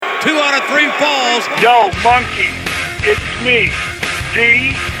2 out of 3 falls. Yo, Monkey, it's me,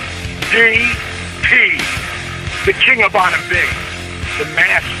 DDP, the king of Bada Bing, the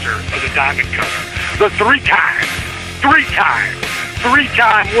master of the Diamond Cutter, the three-time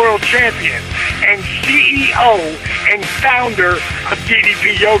world champion, and CEO and founder of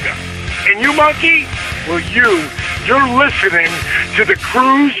DDP Yoga. And you, Monkey? Well, you're listening to the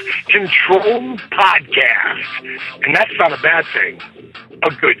Cruise Control Podcast. And that's not a bad thing,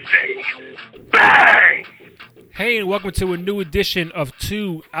 a good thing. Bang! Hey, and welcome to a new edition of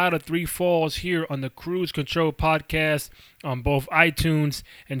 2 out of 3 Falls here on the Cruise Control Podcast on both iTunes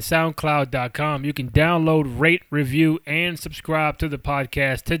and SoundCloud.com. You can download, rate, review, and subscribe to the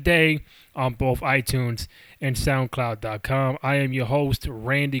podcast today on both iTunes and SoundCloud.com. I am your host,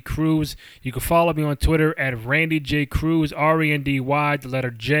 Randy Cruz. You can follow me on Twitter at Randy J. Cruz, R-E-N-D-Y, the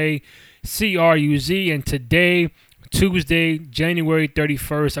letter J, C-R-U-Z, and today, Tuesday, January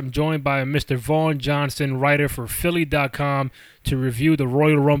 31st, I'm joined by Mr. Vaughn Johnson, writer for Philly.com, to review the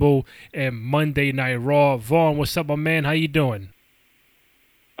Royal Rumble and Monday Night Raw. Vaughn, what's up, my man? How you doing?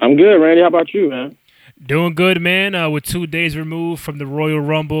 I'm good, Randy. How about you, man? Doing good, man. We're 2 days removed from the Royal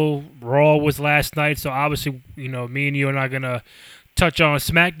Rumble. Raw was last night, so obviously, me and you are not going to touch on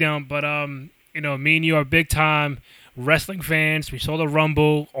SmackDown, but, me and you are big-time wrestling fans. We saw the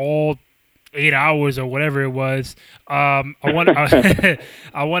Rumble all 8 hours or whatever it was. I want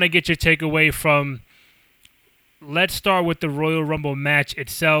to get your takeaway from. Let's start with the Royal Rumble match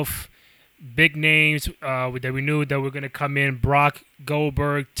itself. Big names that we knew that were going to come in: Brock,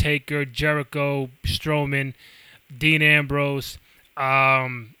 Goldberg, Taker, Jericho, Strowman, Dean Ambrose.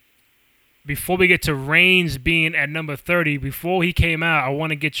 Before we get to Reigns being at number 30, before he came out, I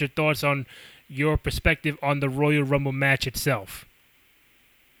want to get your thoughts on your perspective on the Royal Rumble match itself.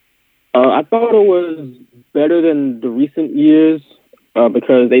 I thought it was better than the recent years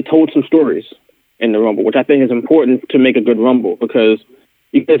because they told some stories in the Rumble, which I think is important to make a good Rumble, because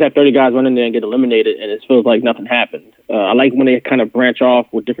you can just have 30 guys run in there and get eliminated and it feels like nothing happened. I like when they kind of branch off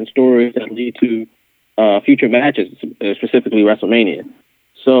with different stories that lead to future matches, specifically WrestleMania.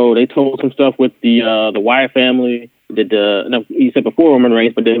 So they told some stuff with the Wyatt family, you said before Roman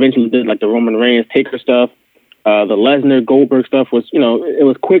Reigns, but they eventually did like the Roman Reigns Taker stuff. The Lesnar Goldberg stuff was, it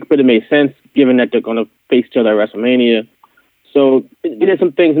was quick, but it made sense given that they're going to face each other at WrestleMania. So it did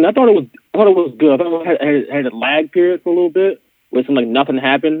some things, and I thought it was good. I thought it had a lag period for a little bit where it seemed like nothing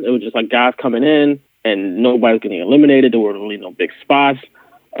happened. It was just like guys coming in and nobody's getting eliminated. There were really no big spots.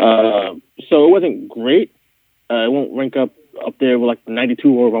 So it wasn't great. It won't rank up there with like the 92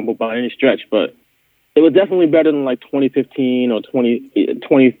 Royal Rumble by any stretch, but it was definitely better than like 2015 or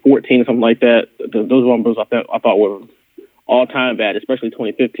 2014 or something like that. Those Rumbles I thought were all-time bad, especially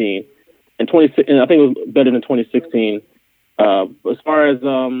 2015. And I think it was better than 2016. As far as,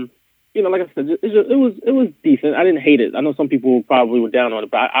 like I said, it was decent. I didn't hate it. I know some people probably were down on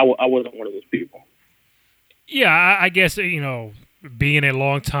it, but I wasn't one of those people. Yeah, I guess, being a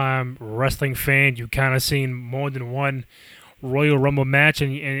long-time wrestling fan, you kind of seen more than one Royal Rumble match,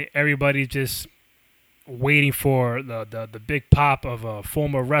 and everybody's just waiting for the big pop of a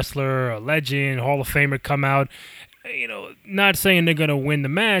former wrestler, a legend, Hall of Famer come out. Not saying they're gonna win the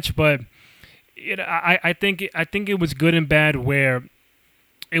match, but I think it was good and bad. Where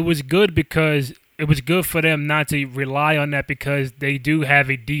it was good because it was good for them not to rely on that, because they do have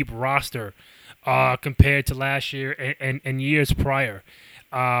a deep roster compared to last year and years prior.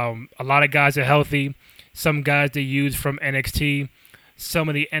 A lot of guys are healthy. Some guys they use from NXT. Some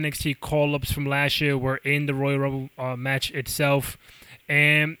of the NXT call-ups from last year were in the Royal Rumble match itself,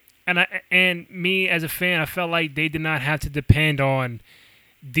 and me as a fan, I felt like they did not have to depend on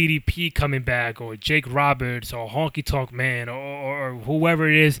DDP coming back or Jake Roberts or Honky Tonk Man or whoever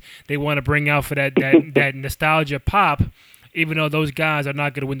it is they want to bring out for that nostalgia pop. Even though those guys are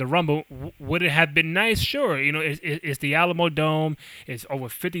not going to win the Rumble, would it have been nice? Sure, it's the Alamo Dome. It's over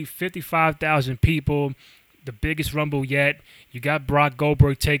 55,000 people. The biggest Rumble yet. You got Brock,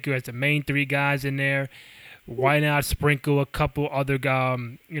 Goldberg, Taker as the main three guys in there. Why not sprinkle a couple other,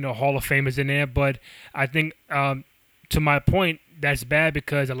 Hall of Famers in there? But I think, to my point, that's bad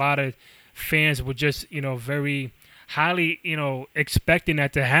because a lot of fans were just, very highly, expecting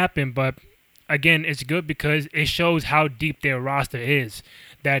that to happen. But again, it's good because it shows how deep their roster is,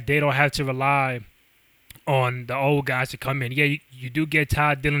 that they don't have to rely on the old guys to come in. Yeah, you do get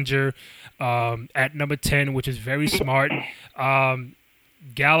Todd Dillinger at number 10, which is very smart.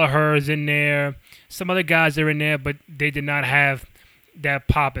 Gallagher is in there. Some other guys are in there, but they did not have that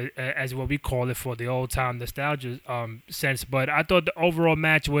pop as what we call it for the old-time nostalgia sense. But I thought the overall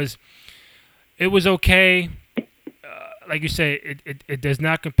match was okay. like you say, it does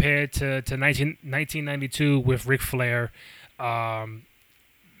not compare to 1992 with Ric Flair.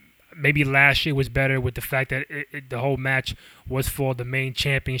 Maybe last year was better with the fact that the whole match was for the main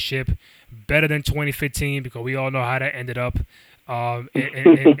championship. Better than 2015 because we all know how that ended up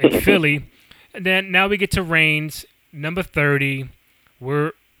in Philly. And then now we get to Reigns, number 30.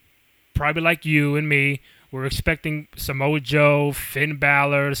 We're probably like you and me. We're expecting Samoa Joe, Finn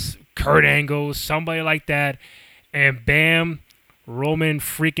Balor, Kurt Angle, somebody like that. And bam, Roman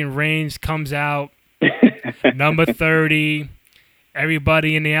freaking Reigns comes out, number 30.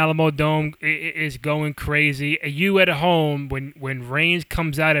 Everybody in the Alamo Dome is going crazy. You at home, when Reigns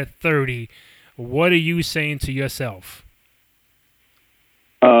comes out at 30, what are you saying to yourself?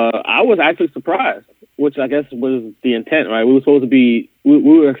 I was actually surprised, which I guess was the intent, right? We were supposed to be, we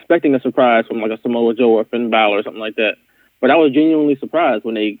were expecting a surprise from like a Samoa Joe or Finn Balor or something like that. But I was genuinely surprised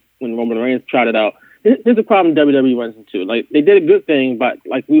when Roman Reigns trotted out. Here's the problem WWE runs into. Like, they did a good thing, but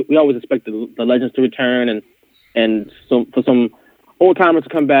like we always expected the legends to return and so for some old timers to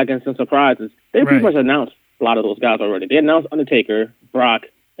come back and some surprises. They pretty much announced a lot of those guys already. They announced Undertaker, Brock,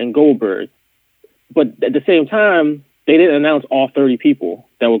 and Goldberg. But at the same time, they didn't announce all 30 people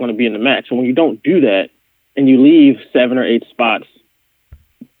that were going to be in the match. And when you don't do that and you leave 7 or 8 spots,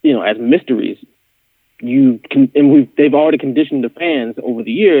 as mysteries, they've already conditioned the fans over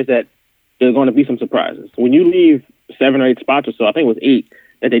the years that there's going to be some surprises. When you leave 7 or 8 spots or so, I think it was 8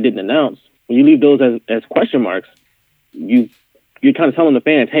 that they didn't announce. When you leave those as question marks, you're kind of telling the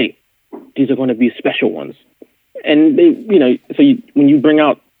fans, hey, these are going to be special ones. And when you bring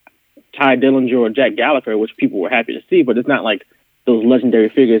out Ty Dillinger or Jack Gallagher, which people were happy to see, but it's not like those legendary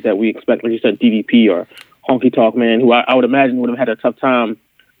figures that we expect, like you said, DDP or Honky Tonk Man, who I would imagine would have had a tough time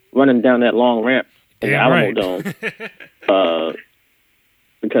running down that long ramp in the Alamo Dome.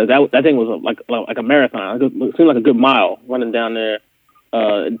 Because that thing was like a marathon. It seemed like a good mile running down there.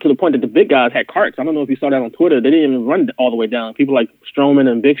 To the point that the big guys had carts. I don't know if you saw that on Twitter. They didn't even run all the way down. People like Strowman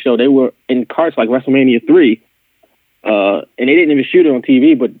and Big Show, they were in carts like WrestleMania 3. And they didn't even shoot it on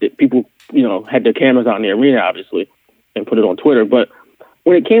TV, but people, had their cameras out in the arena, obviously, and put it on Twitter. But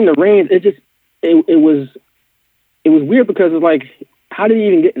when it came to Reigns, it was weird because it's like, how did he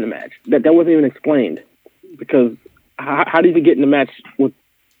even get in the match? That wasn't even explained. Because how did he get in the match with,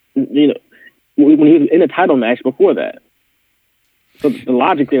 when he was in a title match before that? So the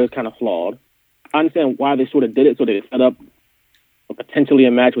logic there is kind of flawed. I understand why they sort of did it, so they set up potentially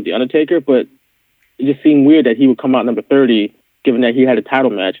a match with The Undertaker, but it just seemed weird that he would come out number 30, given that he had a title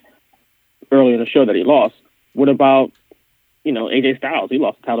match earlier in the show that he lost. What about, AJ Styles? He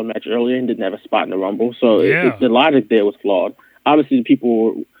lost a title match earlier and didn't have a spot in the Rumble. So the logic there was flawed. Obviously,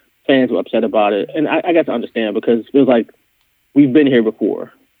 fans were upset about it. And I got to understand because it feels like we've been here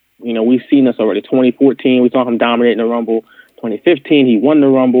before. We've seen this already. 2014, we saw him dominating the Rumble. 2015, he won the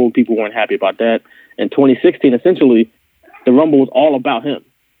Rumble. People weren't happy about that. And 2016, essentially, the Rumble was all about him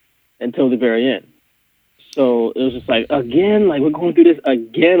until the very end. So it was just like, again, like we're going through this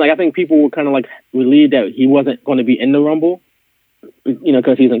again. Like I think people were kind of like relieved that he wasn't going to be in the Rumble,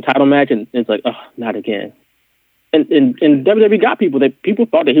 because he's in title match, and it's like, oh, not again. And WWE got people that people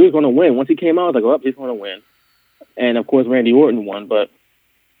thought that he was going to win. Once he came out, I was like, oh, he's going to win. And of course, Randy Orton won. But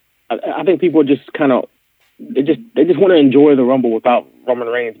I think people just kind of they just want to enjoy the Rumble without Roman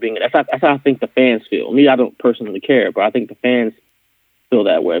Reigns being. That's how I think the fans feel. Me, I don't personally care, but I think the fans feel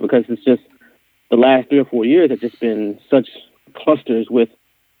that way because it's just. The last 3 or 4 years have just been such clusters with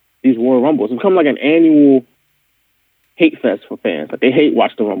these Royal Rumbles. It's become like an annual hate fest for fans. Like they hate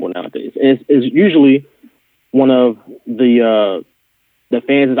watch the Rumble nowadays. And it's usually one of the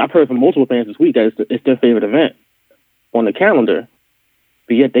fans. I've heard from multiple fans this week that it's their favorite event on the calendar.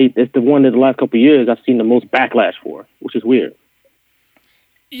 But yet it's the one that the last couple of years I've seen the most backlash for, which is weird.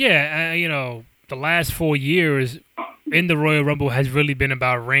 Yeah, the last 4 years in the Royal Rumble has really been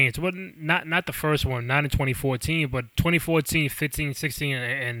about Reigns. Well, not the first one, not in 2014, but 2014, 15, 16,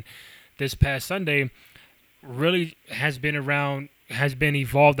 and this past Sunday really has been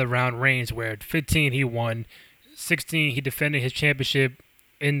evolved around Reigns. Where at 15 he won, 16 he defended his championship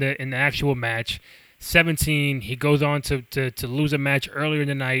in the actual match. 17 he goes on to lose a match earlier in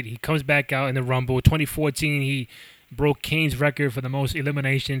the night. He comes back out in the Rumble. 2014 he broke Kane's record for the most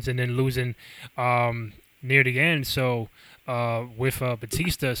eliminations and then losing near the end. So with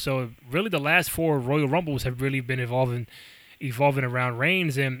Batista. So really the last 4 Royal Rumbles have really been evolving around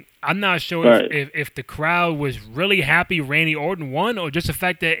Reigns. And I'm not sure if the crowd was really happy Randy Orton won or just the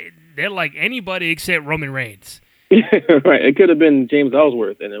fact that they're like anybody except Roman Reigns. Right. It could have been James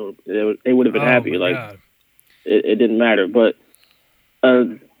Ellsworth and they would have been happy. Like it didn't matter. But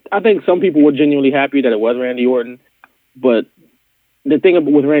I think some people were genuinely happy that it was Randy Orton. But the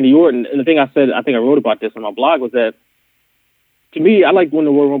thing with Randy Orton, and the thing I said, I think I wrote about this on my blog, was that to me, I like when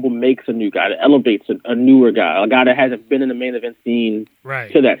the Royal Rumble makes a new guy, that elevates a newer guy, a guy that hasn't been in the main event scene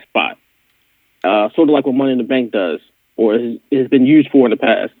to that spot. Sort of like what Money in the Bank does, or has been used for in the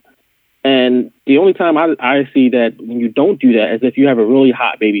past. And the only time I see that when you don't do that is if you have a really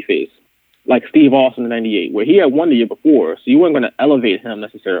hot baby face, like Steve Austin in '98, where he had won the year before, so you weren't going to elevate him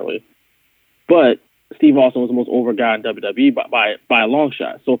necessarily. But Steve Austin was the most over guy in WWE by a long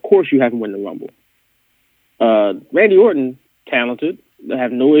shot, so of course you have him win the Rumble. Randy Orton, talented. I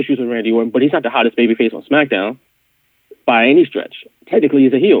have no issues with Randy Orton, but he's not the hottest babyface on SmackDown by any stretch. Technically,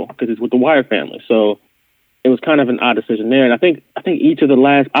 he's a heel because he's with the Wyatt family. So it was kind of an odd decision there. And I think each of the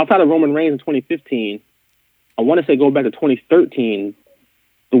last, outside of Roman Reigns in 2015, I want to say going back to 2013,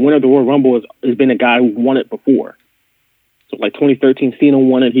 the winner of the Royal Rumble has been a guy who won it before. So like 2013, Cena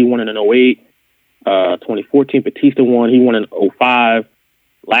won it. He won it in 08. 2014, Batista won. He won in 05.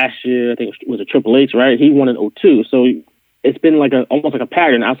 Last year, I think it was a Triple H, right? He won in 02. So it's been like almost like a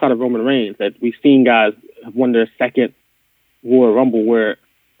pattern outside of Roman Reigns that we've seen guys have won their second Royal Rumble, where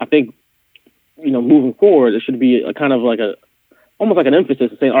I think, moving forward, it should be a kind of like almost like an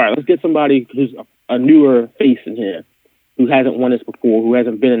emphasis to say, all right, let's get somebody who's a newer face in here, who hasn't won this before, who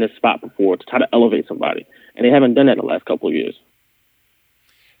hasn't been in this spot before, to try to elevate somebody. And they haven't done that the last couple of years.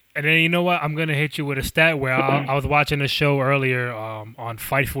 And then you know what? I'm gonna hit you with a stat where I was watching a show earlier on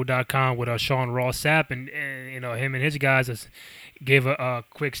Fightful.com with Sean Ross Sapp, and him and his guys gave a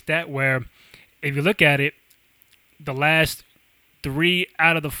quick stat where, if you look at it, the last 3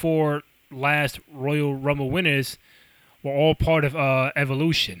 out of the 4 last Royal Rumble winners were all part of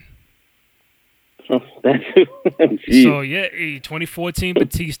Evolution. Oh, that's so yeah, 2014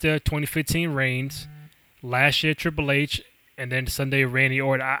 Batista, 2015 Reigns, last year Triple H. And then Sunday, Randy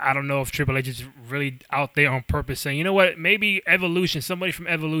Orton. I don't know if Triple H is really out there on purpose saying, you know what, maybe Evolution, somebody from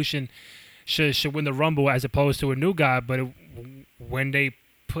Evolution should win the Rumble as opposed to a new guy. But when they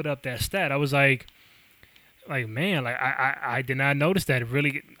put up that stat, I was like, man, I did not notice that. It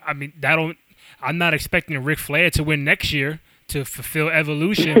really, I mean, I'm not expecting Ric Flair to win next year to fulfill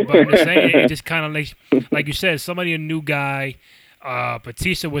Evolution. But I'm just saying, it just kind of like you said, somebody, a new guy.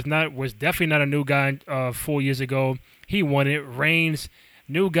 Batista was definitely not a new guy 4 years ago. He won it. Reigns,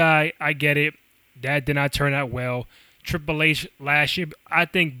 new guy. I get it. That did not turn out well. Triple H last year, I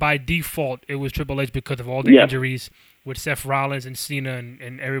think by default it was Triple H because of all the injuries with Seth Rollins and Cena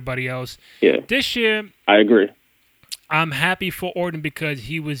and everybody else. Yeah. This year, I agree. I'm happy for Orton because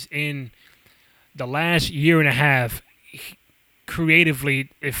he was in the last year and a half. Creatively,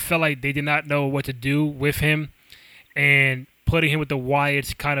 it felt like they did not know what to do with him, and putting him with the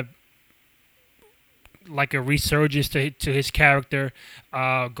Wyatts kind of like a resurgence to his character,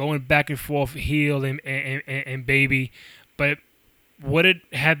 going back and forth, heel and baby. But would it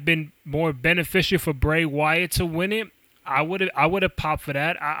have been more beneficial for Bray Wyatt to win it? I would have popped for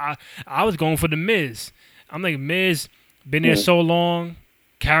that. I was going for the Miz. I'm like, Miz been there so long,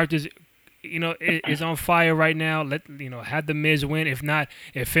 characters, is on fire right now. Had the Miz win. If not,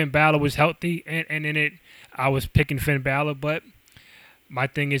 if Finn Balor was healthy and in it, I was picking Finn Balor. But my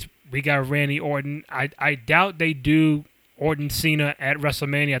thing is, we got Randy Orton. I doubt they do Orton Cena at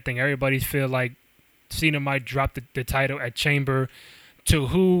WrestleMania. I think everybody's feel like Cena might drop the title at Chamber to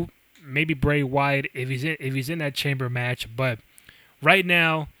who? Maybe Bray Wyatt if he's in that Chamber match. But right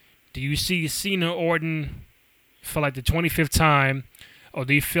now, do you see Cena Orton for like the 25th time, or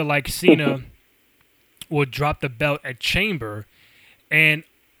do you feel like Cena will drop the belt at Chamber? And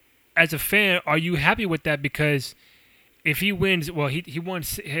as a fan, are you happy with that? Because if he wins, well, he won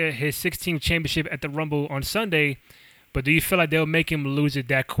his 16th championship at the Rumble on Sunday, but do you feel like they'll make him lose it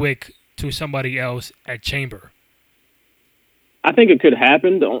that quick to somebody else at Chamber? I think it could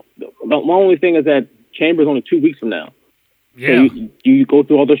happen. The only thing is that Chamber is only 2 weeks from now. Yeah. So you go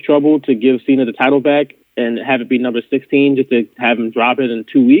through all this trouble to give Cena the title back and have it be number 16 just to have him drop it in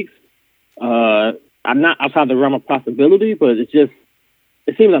 2 weeks? I'm not outside the realm of possibility, but it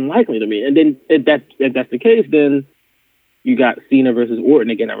seems unlikely to me. And then if that's the case, then you got Cena versus Orton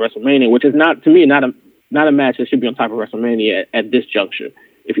again at WrestleMania, which is not a match that should be on top of WrestleMania at this juncture.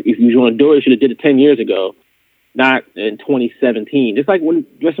 If you want to do it, you should have did it 10 years ago, not in 2017. Just like when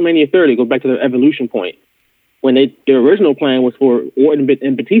WrestleMania 30, go back to the Evolution point, when their original plan was for Orton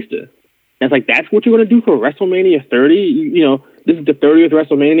and Batista. That's what you're going to do for WrestleMania 30? This is the 30th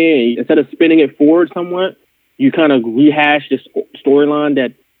WrestleMania. Instead of spinning it forward somewhat, you kind of rehash this storyline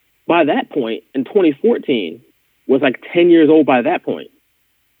that by that point in 2014 was like 10 years old by that point.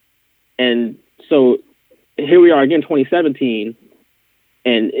 And so here we are again, 2017,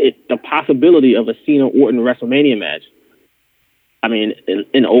 and the possibility of a Cena-Orton WrestleMania match I mean,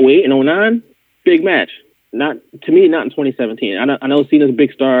 in 08 and 09, big match. Not to me, not in 2017. I know Cena's a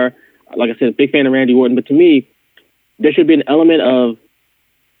big star. Like I said, big fan of Randy Orton, but to me, there should be an element of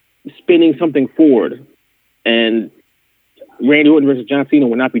spinning something forward. And Randy Orton versus John Cena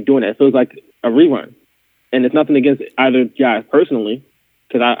would not be doing that. It feels like a rerun. And it's nothing against either guys personally,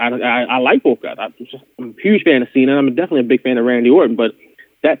 because I like both guys. I'm a huge fan of Cena, and I'm definitely a big fan of Randy Orton, but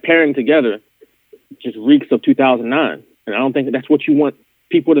that pairing together just reeks of 2009. And I don't think that's what you want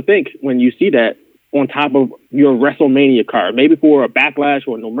people to think when you see that on top of your WrestleMania card. Maybe for a Backlash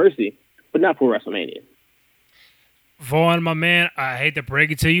or No Mercy, but not for WrestleMania. Vaughn, my man, I hate to break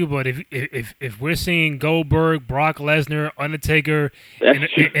it to you, but if we're seeing Goldberg, Brock Lesnar, Undertaker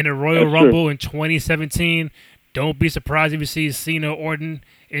in a Royal Rumble in 2017, don't be surprised if you see Cena Orton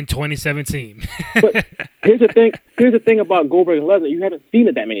in 2017. But here's the thing about Goldberg and Lesnar, you haven't seen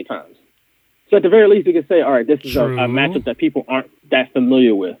it that many times. So at the very least, you can say, all right, this is a matchup that people aren't that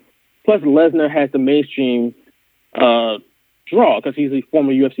familiar with. Plus, Lesnar has the mainstream draw because he's a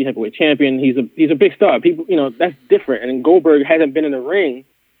former UFC heavyweight champion. He's a big star. People, that's different. And Goldberg hasn't been in the ring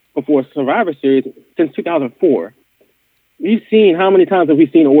before Survivor Series since 2004. We've seen, how many times have we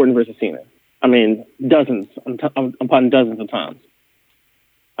seen Orton versus Cena? I mean, dozens upon dozens of times.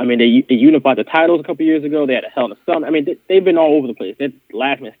 I mean, they unified the titles a couple years ago. They had a Hell in a Cell. I mean, they've been all over the place. They had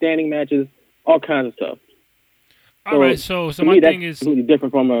last man standing matches, all kinds of stuff. All right, so my thing is completely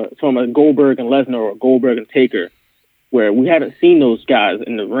different from a Goldberg and Lesnar or a Goldberg and Taker, where we haven't seen those guys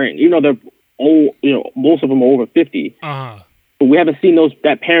in the ring. They're old. Most of them are over 50. Uh-huh. But we haven't seen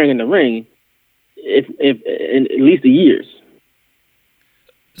that pairing in the ring, if in at least years.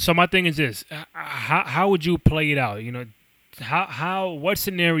 So my thing is this: how would you play it out? What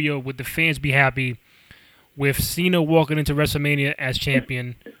scenario would the fans be happy with Cena walking into WrestleMania as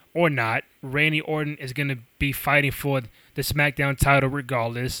champion or not? Randy Orton is going to be fighting for the SmackDown title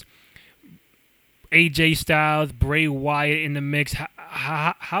regardless. AJ Styles, Bray Wyatt in the mix.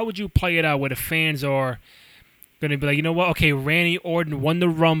 How would you play it out where the fans are going to be like, you know what? Okay, Randy Orton won the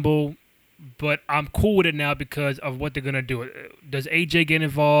Rumble, but I'm cool with it now because of what they're going to do. Does AJ get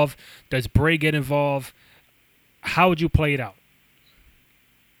involved? Does Bray get involved? How would you play it out?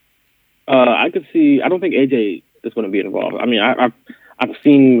 I could see. I don't think AJ is going to be involved. I mean, I've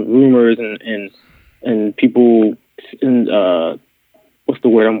seen rumors and people in what's the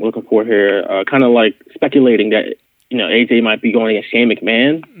word I'm looking for here? Kind of like speculating that AJ might be going against Shane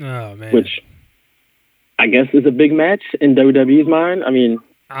McMahon, which I guess is a big match in WWE's mind. I mean,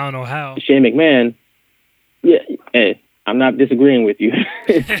 I don't know how. Shane McMahon. Yeah, hey, I'm not disagreeing with you,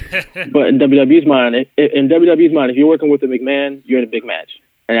 but in WWE's mind, if you're working with a McMahon, you're in a big match,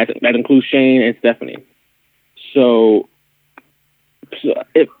 and that includes Shane and Stephanie. So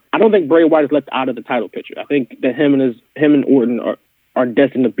I don't think Bray Wyatt is left out of the title picture. I think that him and Orton are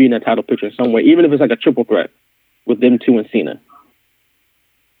destined to be in that title picture in some way, even if it's like a triple threat with them two and Cena.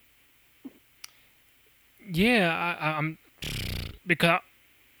 Yeah, I'm because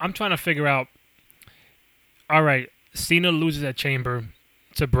I'm trying to figure out. All right, Cena loses at Chamber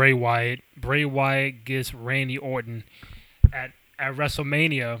to Bray Wyatt. Bray Wyatt gets Randy Orton at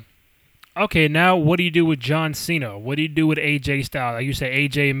WrestleMania. Okay, now what do you do with John Cena? What do you do with AJ Styles? Like you say,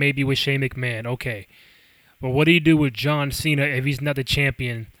 AJ maybe with Shane McMahon. Okay. But what do you do with John Cena if he's not the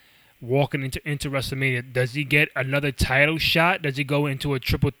champion walking into WrestleMania? Does he get another title shot? Does he go into a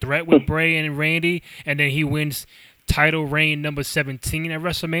triple threat with Bray and Randy, and then he wins title reign number 17 at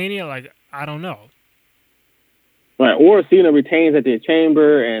WrestleMania? Like, I don't know. Right, or Cena retains at the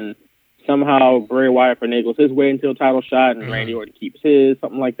Chamber, and somehow Bray Wyatt finagles his way into a title shot, and Randy Orton keeps his,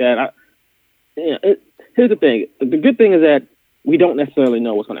 something like that. Here's the thing. The good thing is that we don't necessarily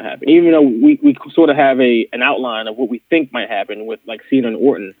know what's going to happen, even though we sort of have an outline of what we think might happen with like Cena and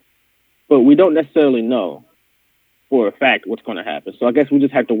Orton, but we don't necessarily know for a fact what's going to happen. So I guess we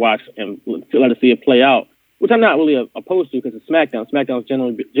just have to watch and let us see it play out, which I'm not really opposed to because it's SmackDown. SmackDown's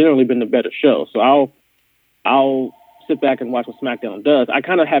generally been the better show, so I'll sit back and watch what SmackDown does. I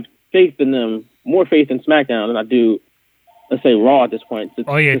kind of have faith in them, more faith in SmackDown than I do, let's say, Raw at this point. To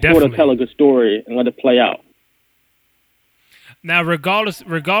sort of tell a good story and let it play out. Now, regardless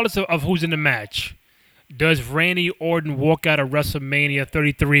of who's in the match, does Randy Orton walk out of WrestleMania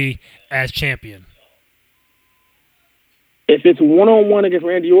 33 as champion? If it's one-on-one against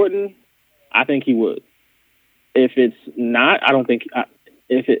Randy Orton, I think he would. If it's not, I don't think.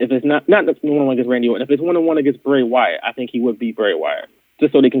 If it's not one-on-one against Randy Orton, if it's one-on-one against Bray Wyatt, I think he would be Bray Wyatt,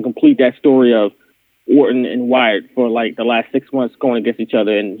 just so they can complete that story of Orton and Wyatt for like the last 6 months going against each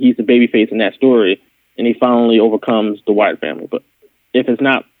other, and he's the babyface in that story, and he finally overcomes the Wyatt family. But if it's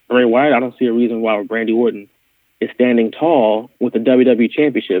not Bray Wyatt, I don't see a reason why Randy Orton is standing tall with the WWE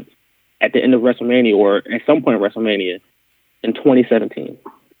Championship at the end of WrestleMania or at some point in WrestleMania in 2017.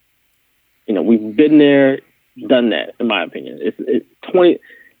 We've been there, done that, in my opinion. It's 20.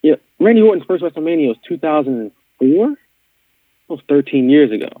 Randy Orton's first WrestleMania was 2004. Almost 13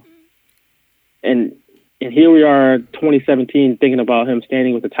 years ago, and here we are, 2017, thinking about him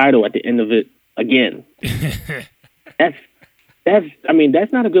standing with the title at the end of it again. That's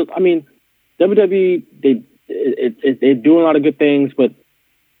not a good. I mean, WWE they're doing a lot of good things, but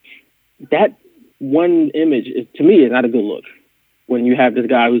that one image to me is not a good look. When you have this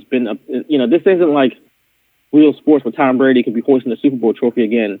guy who's been, this isn't like real sports where Tom Brady could be hoisting the Super Bowl trophy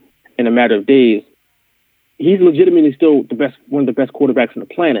again in a matter of days. He's legitimately still one of the best quarterbacks on the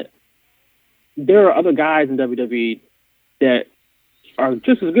planet. There are other guys in WWE that are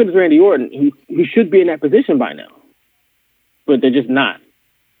just as good as Randy Orton who should be in that position by now, but they're just not.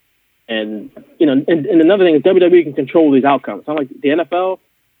 And and another thing is WWE can control these outcomes. Unlike the NFL,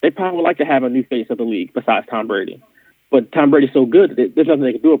 they probably would like to have a new face of the league besides Tom Brady, but Tom Brady's so good that there's nothing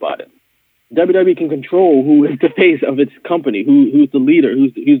they can do about it. WWE can control who is the face of its company, who's the leader,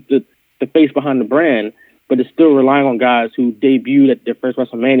 who's the face behind the brand. But it's still relying on guys who debuted at their first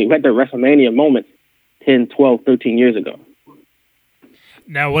WrestleMania, who had their WrestleMania moments 10, 12, 13 years ago.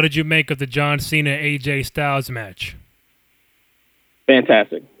 Now, what did you make of the John Cena AJ Styles match?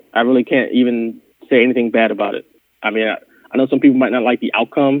 Fantastic. I really can't even say anything bad about it. I mean, I know some people might not like the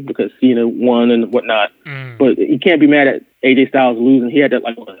outcome because Cena won and whatnot, but you can't be mad at AJ Styles losing. He had that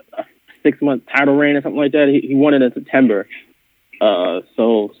a 6-month title reign or something like that. He won it in September.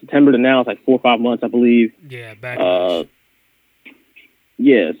 So September to now, it's like 4 or 5 months, I believe. Yeah, back.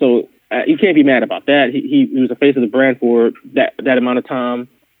 Yeah, so you can't be mad about that. He was the face of the brand for that amount of time.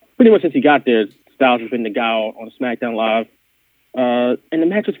 Pretty much since he got there, Styles has been the guy on SmackDown Live. And the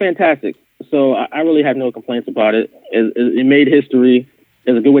match was fantastic. So I really have no complaints about it. It made history.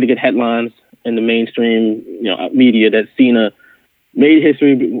 It was a good way to get headlines in the mainstream media that Cena made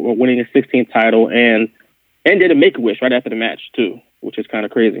history winning his 16th title and did a Make-A-Wish right after the match, too, which is kind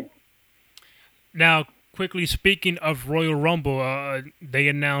of crazy. Now, quickly speaking of Royal Rumble, they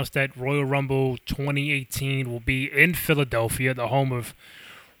announced that Royal Rumble 2018 will be in Philadelphia, the home of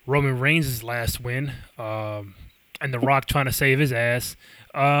Roman Reigns' last win, and The Rock trying to save his ass.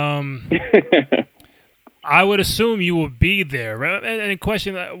 I would assume you will be there. Right? And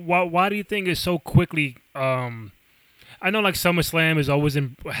question, why do you think it's so quickly... I know like SummerSlam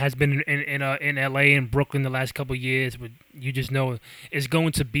has been in LA and Brooklyn the last couple of years, but you just know it's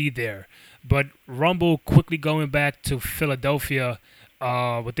going to be there. But Rumble quickly going back to Philadelphia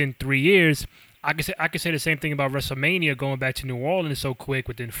within 3 years, I could say the same thing about WrestleMania going back to New Orleans so quick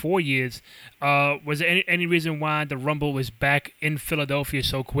within 4 years. Was there any reason why the Rumble was back in Philadelphia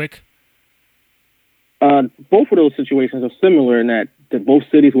so quick? Both of those situations are similar in that both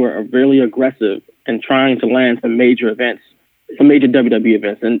cities were really aggressive and trying to land some major events, some major WWE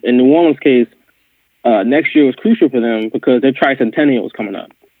events. And in New Orleans' case, next year was crucial for them because their tricentennial was coming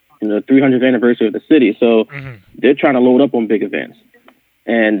up, the 300th anniversary of the city. So they're trying to load up on big events.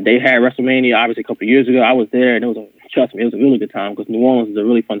 And they had WrestleMania, obviously, a couple of years ago. I was there, and trust me, it was a really good time because New Orleans is a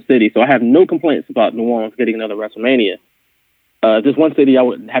really fun city. So I have no complaints about New Orleans getting another WrestleMania. If there's one city I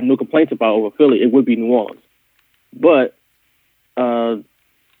would have no complaints about over Philly, it would be New Orleans. But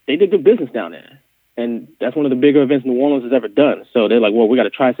they did good business down there. And that's one of the bigger events New Orleans has ever done. So they're like, well, we got a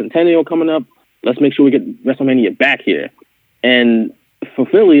tricentennial coming up. Let's make sure we get WrestleMania back here. And for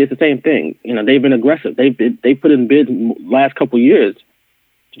Philly, it's the same thing. They've been aggressive. They put in bids last couple of years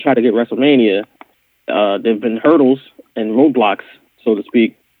to try to get WrestleMania. There've been hurdles and roadblocks, so to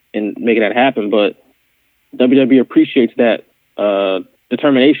speak, in making that happen. But WWE appreciates that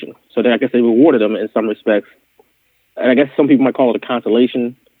determination. So I guess they rewarded them in some respects. And I guess some people might call it a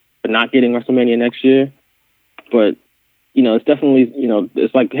consolation for not getting WrestleMania next year. But, it's definitely,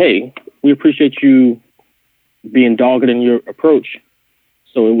 it's like, hey, we appreciate you being dogged in your approach.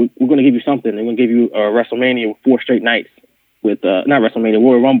 So we're going to give you something. We're going to give you a WrestleMania with 4 straight nights with, not WrestleMania,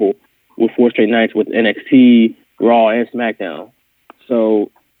 Royal Rumble with 4 straight nights with NXT, Raw, and SmackDown.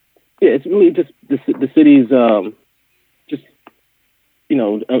 So, yeah, it's really just the city's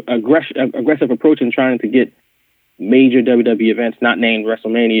aggressive approach in trying to get major WWE events not named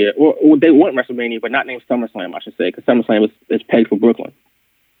WrestleMania, or they want WrestleMania, but not named SummerSlam, I should say, because SummerSlam is pegged for Brooklyn.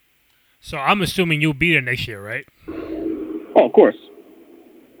 So I'm assuming you'll be there next year, right? Oh, of course.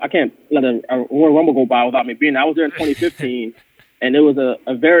 I can't let a Royal Rumble go by without me being there. I was there in 2015, and it was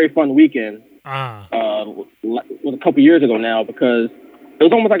a very fun weekend. It was a couple years ago now, because it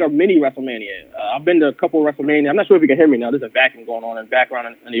was almost like a mini WrestleMania. I've been to a couple of WrestleMania. I'm not sure if you can hear me now. There's a vacuum going on in the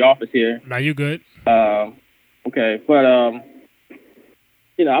background in the office here. Now you good? Okay, but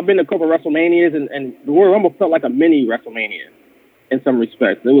I've been to a couple of WrestleManias, and the Royal Rumble felt like a mini WrestleMania in some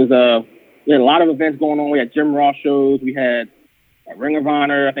respects. It was we had a lot of events going on. We had Jim Ross shows. We had Ring of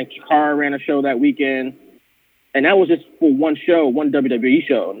Honor. I think Chikara ran a show that weekend, and that was just for one show, one WWE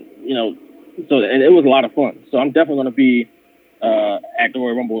show. So and it was a lot of fun. So I'm definitely going to be at the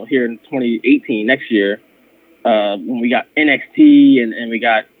Royal Rumble here in 2018 next year when we got NXT and we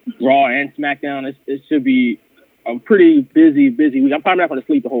got Raw and SmackDown. It should be a pretty busy week. I'm probably not going to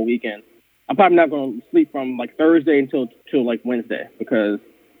sleep the whole weekend. I'm probably not going to sleep from like Thursday until like Wednesday because,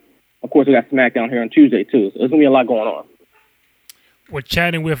 of course, we got SmackDown here on Tuesday too. So there's going to be a lot going on. We're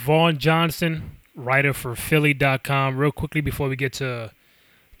chatting with Vaughn Johnson, writer for Philly.com. Real quickly before we get to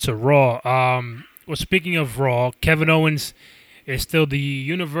Raw. Well, speaking of Raw, Kevin Owens is still the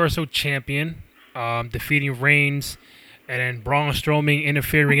Universal Champion, defeating Reigns, and then Braun Strowman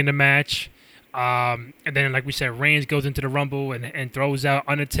interfering in the match. And then, like we said, Reigns goes into the Rumble and throws out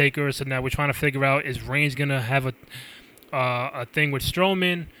Undertaker. So now we're trying to figure out, is Reigns going to have a thing with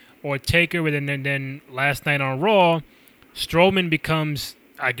Strowman or Taker? And then last night on Raw, Strowman becomes,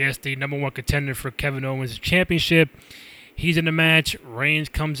 I guess, the number one contender for Kevin Owens' championship. He's in the match. Reigns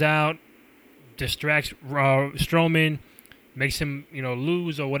comes out, distracts Strowman, makes him,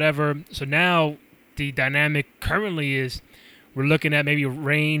 lose or whatever. So now the dynamic currently is we're looking at maybe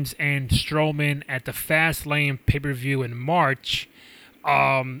Reigns and Strowman at the Fastlane pay-per-view in March,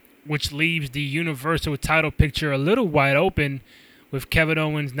 which leaves the Universal title picture a little wide open with Kevin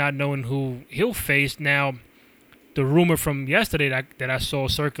Owens not knowing who he'll face. Now, the rumor from yesterday that I saw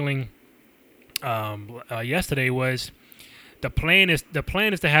circling yesterday was the plan is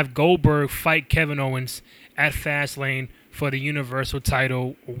to have Goldberg fight Kevin Owens at Fastlane for the Universal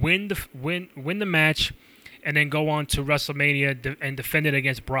title, win the match, and then go on to WrestleMania and defend it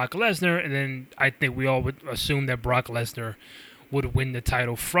against Brock Lesnar. And then I think we all would assume that Brock Lesnar would win the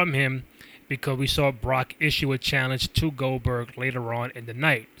title from him because we saw Brock issue a challenge to Goldberg later on in the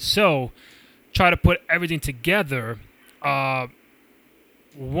night. So try to put everything together.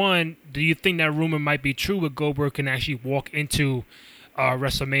 One, do you think that rumor might be true where Goldberg can actually walk into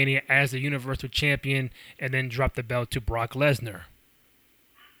WrestleMania as the Universal Champion and then drop the belt to Brock Lesnar?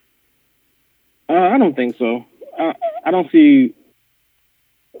 I don't think so. I don't see.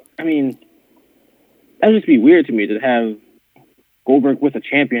 I mean, that'd just be weird to me to have Goldberg with a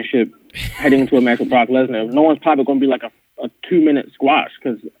championship heading into a match with Brock Lesnar. No one's probably going to be like a 2-minute squash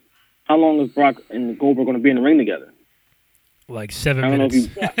because how long is Brock and Goldberg going to be in the ring together? Like 7 minutes.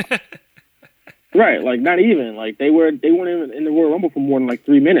 Right, like not even. Like they weren't even in the Royal Rumble for more than like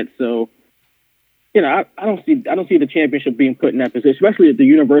 3 minutes. So, I don't see the championship being put in that position, especially at the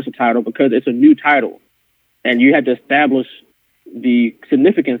Universal title, because it's a new title, and you had to establish the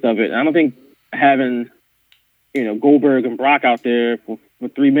significance of it. And I don't think having, Goldberg and Brock out there for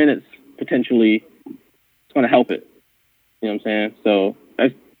 3 minutes potentially is going to help it. You know what I'm saying? So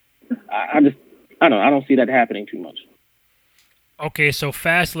I don't see that happening too much. Okay, so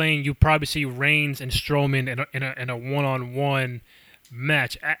Fastlane, you probably see Reigns and Strowman in a one-on-one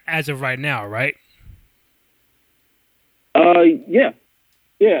match as of right now, right? Yeah,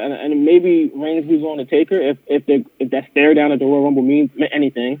 and maybe Reigns moves on to Taker if that stare down at the Royal Rumble means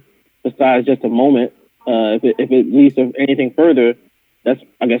anything besides just a moment. If it leads to anything further,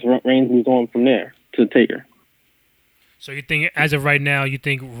 I guess Reigns moves on from there to Taker. So you think, as of right now, you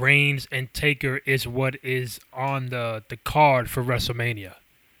think Reigns and Taker is what is on the card for WrestleMania?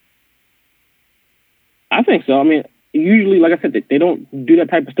 I think so. I mean, usually, like I said, they don't do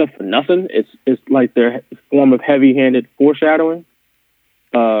that type of stuff for nothing. It's like their form of heavy-handed foreshadowing,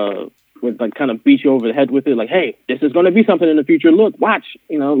 with like kind of beat you over the head with it. Like, hey, this is going to be something in the future. Look, watch.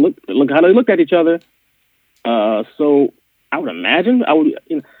 Look how they look at each other. So I would imagine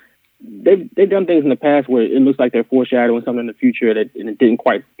they've done things in the past where it looks like they're foreshadowing something in the future and it didn't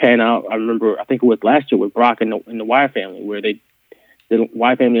quite pan out. I think it was last year with Brock and the Wyatt family, where the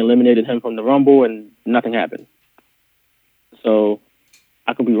Wyatt family eliminated him from the Rumble and nothing happened. So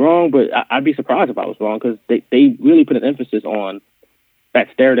I could be wrong, but I'd be surprised if I was wrong, because they really put an emphasis on that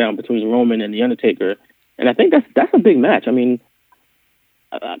stare down between Roman and The Undertaker. And I think that's a big match. I mean,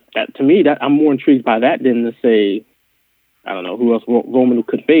 to me, that I'm more intrigued by that than to say, I don't know who else Roman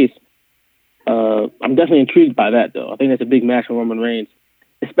could face. I'm definitely intrigued by that, though. I think that's a big match for Roman Reigns,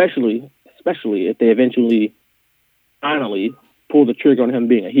 especially if they eventually, finally, pull the trigger on him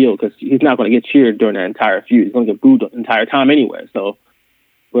being a heel, because he's not going to get cheered during that entire feud. He's going to get booed the entire time anyway. So,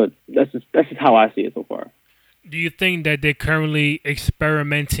 but that's just how I see it so far. Do you think that they're currently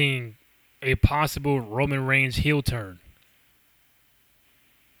experimenting a possible Roman Reigns heel turn?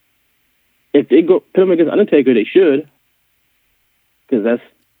 if they go put him against Undertaker, they should, because that's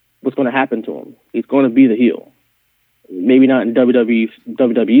what's going to happen to him. He's going to be the heel. Maybe not in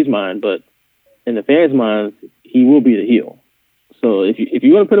WWE's mind, but in the fans' minds, he will be the heel. So if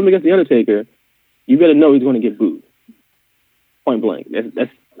you want to put him against the Undertaker, you better know he's going to get booed. Point blank.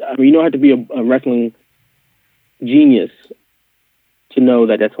 You don't have to be a wrestling genius to know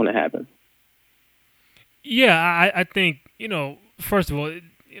that that's going to happen. Yeah, I think, first of all,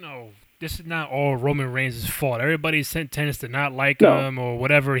 this is not all Roman Reigns' fault. Everybody tends to not like him or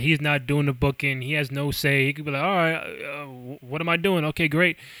whatever. He's not doing the booking. He has no say. He could be like, all right, what am I doing? Okay,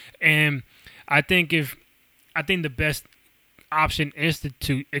 great. And I think the best option is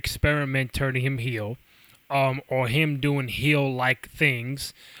to experiment turning him heel, or him doing heel-like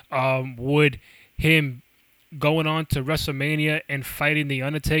things. Would him going on to WrestleMania and fighting The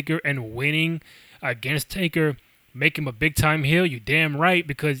Undertaker and winning against Taker make him a big-time heel? You damn right,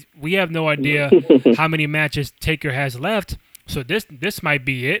 because we have no idea how many matches Taker has left. So this might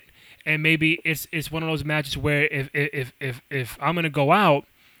be it, and maybe it's one of those matches where if I'm gonna go out,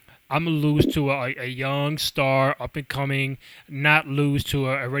 I'm gonna lose to a young star, up and coming, not lose to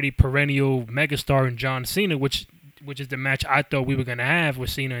a already perennial megastar in John Cena, which is the match I thought we were gonna have with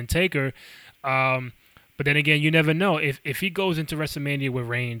Cena and Taker. But then again, you never know if he goes into WrestleMania with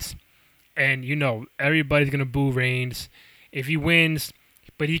Reigns. And, everybody's going to boo Reigns if he wins,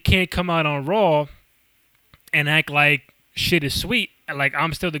 but he can't come out on Raw and act like shit is sweet. Like,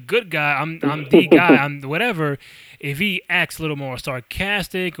 I'm still the good guy. I'm the guy. I'm whatever. If he acts a little more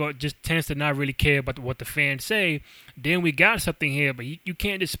sarcastic or just tends to not really care about what the fans say, then we got something here. But you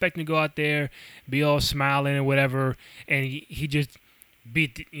can't expect him to go out there, be all smiling and whatever, and he just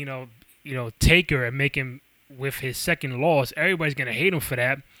beat, Taker and make him with his second loss. Everybody's going to hate him for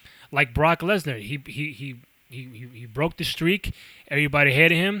that. Like Brock Lesnar, he broke the streak. Everybody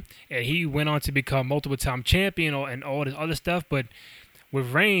hated him, and he went on to become multiple-time champion and all this other stuff. But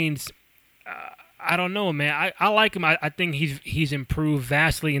with Reigns, I don't know, man. I like him. I think he's improved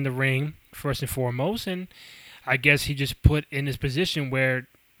vastly in the ring, first and foremost, and I guess he just put in this position where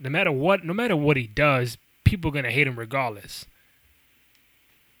no matter what he does, people are gonna hate him regardless.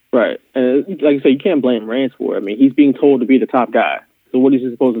 Right, and like I said, you can't blame Reigns for it. I mean, he's being told to be the top guy. So what is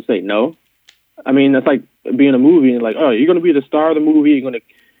he supposed to say? No? I mean, that's like being a movie and like, oh, you're going to be the star of the movie. You're going to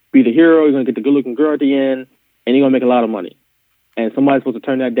be the hero. You're going to get the good-looking girl at the end, and you're going to make a lot of money. And somebody's supposed to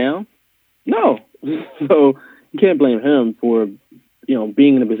turn that down? No. So you can't blame him for,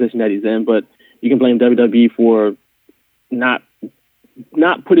 being in the position that he's in, but you can blame WWE for not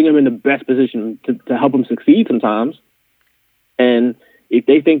putting him in the best position to help him succeed sometimes. And if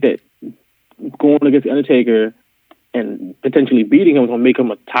they think that going against The Undertaker and potentially beating him is going to make him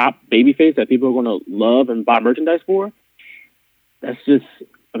a top babyface that people are going to love and buy merchandise for, that's just,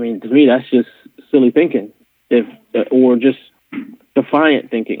 to me, that's just silly thinking, or just defiant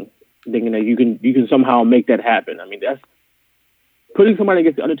thinking that you can somehow make that happen. I mean, that's putting somebody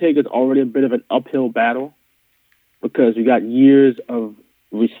against The Undertaker is already a bit of an uphill battle because you got years of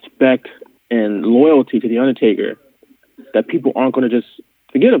respect and loyalty to The Undertaker that people aren't going to just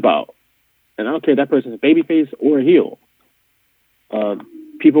forget about. And I don't care if that person's a babyface or a heel.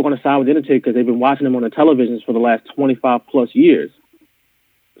 People are going to side with The Undertaker because they've been watching him on the televisions for the last 25 plus years.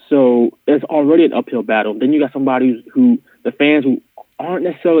 So it's already an uphill battle. Then you got somebody who the fans who aren't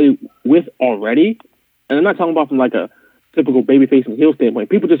necessarily with already, and I'm not talking about from like a typical babyface and heel standpoint.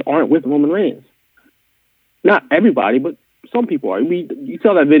 People just aren't with Roman Reigns. Not everybody, but some people are. You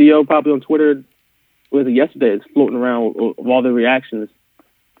saw that video probably on Twitter. Was it yesterday? It's floating around of all the reactions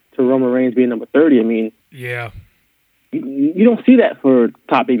to Roman Reigns being number 30. I mean, yeah, you don't see that for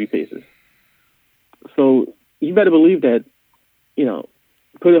top baby faces. So you better believe that,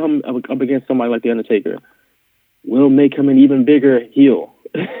 putting him up against somebody like The Undertaker will make him an even bigger heel,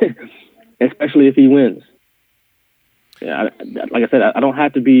 especially if he wins. Yeah, like I said, I don't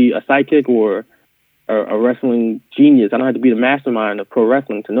have to be a sidekick or a wrestling genius. I don't have to be the mastermind of pro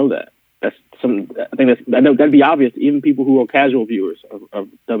wrestling to know that. I think that'd be obvious to even people who are casual viewers of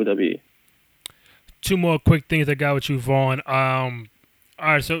WWE. Two more quick things I got with you, Vaughn. All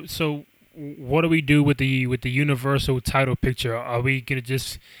right, so what do we do with the Universal title picture? Are we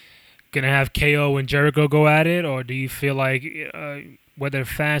gonna have KO and Jericho go at it, or do you feel like whether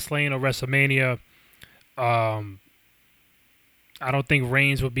Fastlane or WrestleMania, I don't think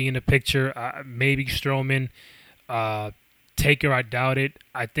Reigns will be in the picture. Maybe Strowman. Taker, I doubt it.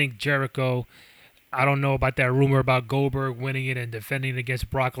 I think Jericho. I don't know about that rumor about Goldberg winning it and defending it against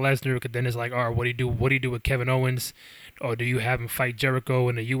Brock Lesnar. Because then it's like, all right, what do you do? What do you do with Kevin Owens? Or do you have him fight Jericho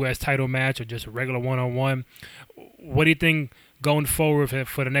in a U.S. title match or just a regular one-on-one? What do you think going forward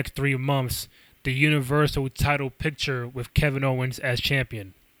for the next 3 months, the Universal title picture with Kevin Owens as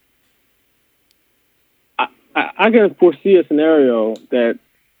champion? I can foresee a scenario that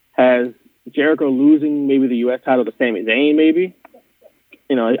has Jericho losing maybe the U.S. title to Sami Zayn, maybe.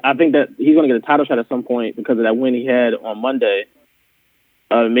 I think that he's going to get a title shot at some point because of that win he had on Monday.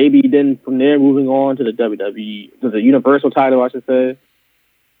 Maybe then from there moving on to the WWE, to the Universal title, I should say.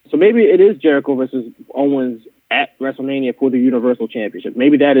 So maybe it is Jericho versus Owens at WrestleMania for the Universal Championship.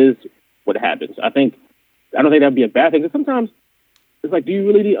 Maybe that is what happens. I don't think that'd be a bad thing. Because sometimes it's like, do you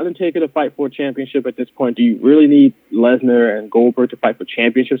really need Undertaker to fight for a championship at this point? Do you really need Lesnar and Goldberg to fight for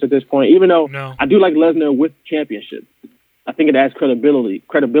championships at this point? Even though I do like Lesnar with championship, I think it adds credibility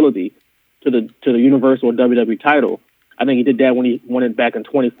to the Universal WWE title. I think he did that when he won it back in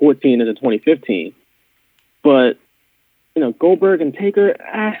 2014 and in 2015. But Goldberg and Taker,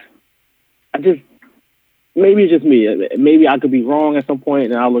 maybe it's just me. Maybe I could be wrong at some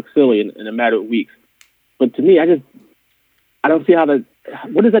point and I'll look silly in a matter of weeks. But to me, I don't see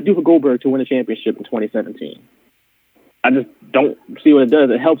what does that do for Goldberg to win a championship in 2017? I just don't see what it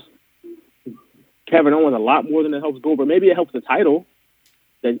does. It helps Kevin Owens a lot more than it helps Goldberg. Maybe it helps the title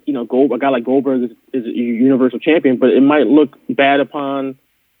that, a guy like Goldberg is a Universal Champion, but it might look bad upon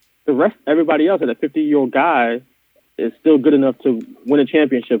everybody else that a 50-year-old guy is still good enough to win a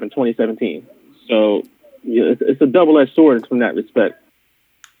championship in 2017. So it's a double-edged sword from that respect.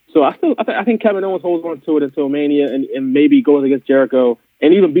 So I think Kevin Owens holds on to it until Mania and maybe goes against Jericho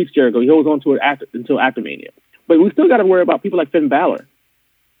and even beats Jericho. He holds on to it until after Mania. But we still got to worry about people like Finn Balor,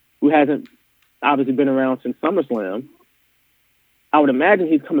 who hasn't obviously been around since SummerSlam. I would imagine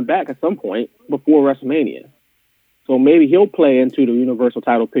he's coming back at some point before WrestleMania. So maybe he'll play into the Universal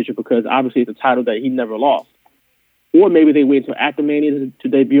title picture because obviously it's a title that he never lost. Or maybe they wait until after Mania to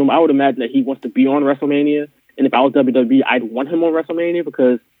debut him. I would imagine that he wants to be on WrestleMania. And if I was WWE, I'd want him on WrestleMania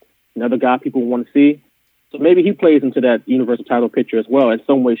because another guy people want to see. So maybe he plays into that Universal title picture as well in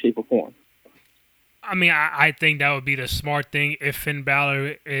some way, shape, or form. I mean, I think that would be the smart thing if Finn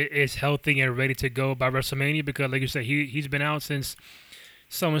Balor is healthy and ready to go by WrestleMania because, like you said, he's been out since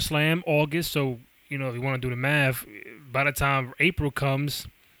SummerSlam, August. So, if you want to do the math, by the time April comes,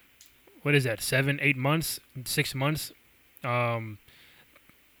 what is that, 7, 8 months, 6 months? Now,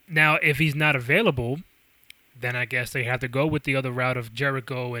 if he's not available, then I guess they have to go with the other route of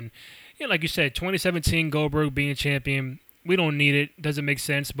Jericho. And, like you said, 2017 Goldberg being champion, we don't need it. Doesn't make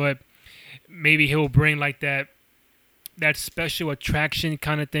sense, but maybe he'll bring like that special attraction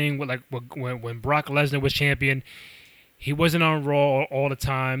kind of thing. When Brock Lesnar was champion, he wasn't on Raw all the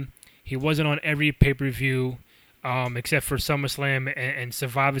time. He wasn't on every pay-per-view except for SummerSlam and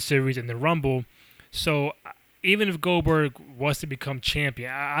Survivor Series and the Rumble. So even if Goldberg was to become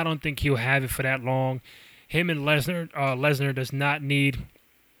champion, I don't think he'll have it for that long. Him and Lesnar does not need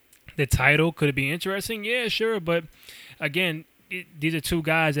the title. Could it be interesting? Yeah, sure. But again, these are two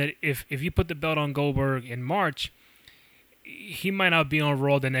guys that if you put the belt on Goldberg in March, he might not be on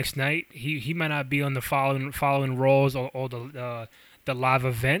Raw the next night. He might not be on the following Raws or the live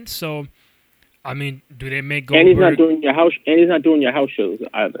event. So, I mean, do they make Goldberg? And he's not doing your house shows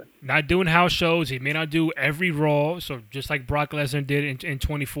either. Not doing house shows. He may not do every Raw. So just like Brock Lesnar did in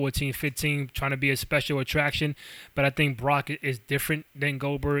 2014-15, trying to be a special attraction. But I think Brock is different than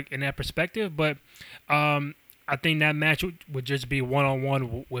Goldberg in that perspective. But I think that match would just be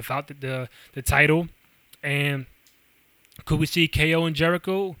one-on-one without the title. And could we see KO and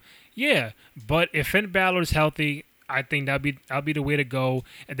Jericho? Yeah. But if Finn Balor's healthy, I think that'll be the way to go.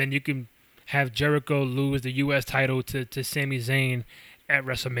 And then you can have Jericho lose the U.S. title to Sami Zayn at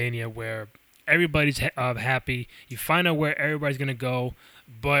WrestleMania, where everybody's happy. You find out where everybody's gonna go,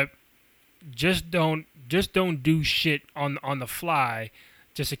 but just don't do shit on the fly,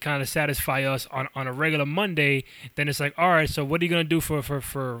 just to kind of satisfy us on a regular Monday. Then it's like, all right, so what are you gonna do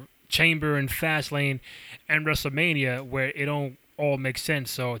for Chamber and Fastlane and WrestleMania, where it don't all make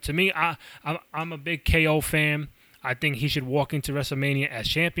sense? So to me, I'm a big KO fan. I think he should walk into WrestleMania as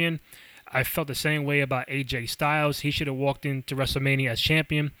champion. I felt the same way about AJ Styles. He should have walked into WrestleMania as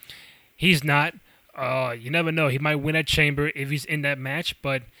champion. He's not. You never know. He might win at Chamber if he's in that match.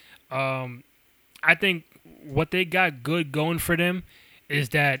 But I think what they got good going for them is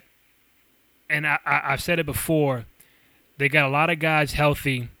that, and I've said it before, they got a lot of guys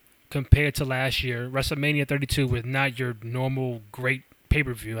healthy compared to last year. WrestleMania 32 was not your normal great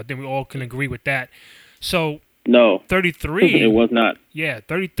pay-per-view. I think we all can agree with that. So no, 33. It was not. Yeah,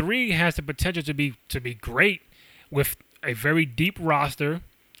 33 has the potential to be great with a very deep roster,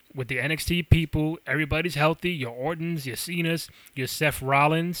 with the NXT people. Everybody's healthy. Your Ortons, your Cenas, your Seth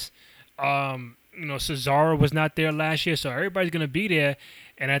Rollins. Cesaro was not there last year, so everybody's gonna be there.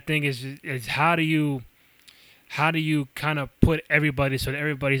 And I think is how do you kind of put everybody so that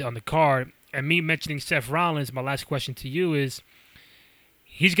everybody's on the card? And me mentioning Seth Rollins, my last question to you is,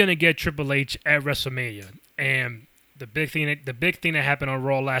 he's gonna get Triple H at WrestleMania, and the big thing that happened on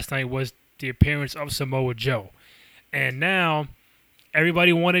Raw last night was the appearance of Samoa Joe, and now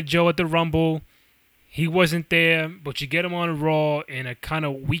everybody wanted Joe at the Rumble. He wasn't there, but you get him on Raw in a kind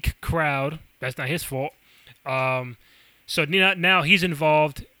of weak crowd. That's not his fault. So now he's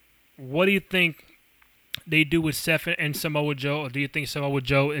involved. What do you think they do with Seth and Samoa Joe? Or do you think Samoa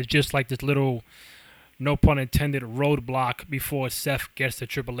Joe is just like this little, no pun intended, roadblock before Seth gets to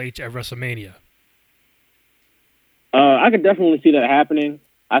Triple H at WrestleMania? I could definitely see that happening.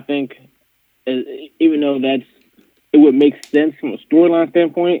 I think, even though it would make sense from a storyline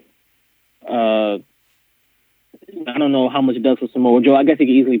standpoint, I don't know how much it does for Samoa Joe. I guess he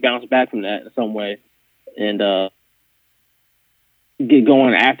could easily bounce back from that in some way and get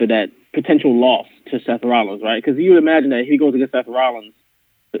going after that potential loss to Seth Rollins, right? Because you would imagine that if he goes against Seth Rollins,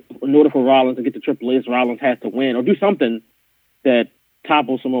 in order for Rollins to get to Triple H, Rollins has to win or do something that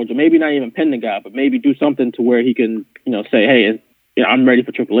topples Samoa Joe. Maybe not even pin the guy, but maybe do something to where he can, say, hey, I'm ready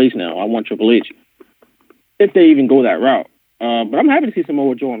for Triple H now. I want Triple H. If they even go that route. But I'm happy to see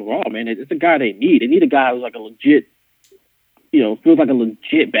Samoa Joe on Raw, man. It's a guy they need. They need a guy who's like a legit, feels like a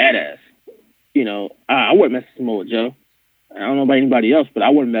legit badass. I wouldn't mess with Samoa Joe. I don't know about anybody else, but I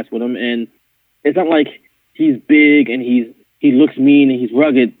wouldn't mess with him. And it's not like he's big and he looks mean and he's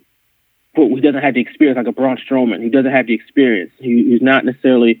rugged, but he doesn't have the experience like a Braun Strowman. He doesn't have the experience. He's not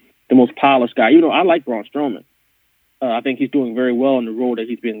necessarily the most polished guy. I like Braun Strowman. I think he's doing very well in the role that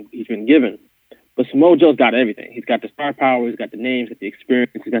he's been given. But Samoa Joe's got everything. He's got the star power. He's got the names. He's got the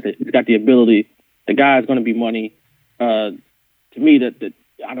experience. He's got the ability. The guy's going to be money. To me, that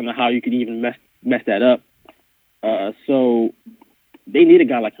I don't know how you could even mess that up. So they need a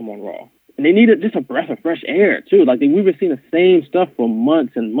guy like him on Raw, and they need just a breath of fresh air too. Like we've been seeing the same stuff for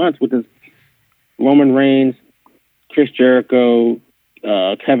months and months with this Roman Reigns, Chris Jericho,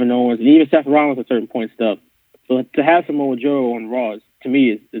 Kevin Owens, and even Seth Rollins at certain point stuff. So to have Samoa Joe on Raw to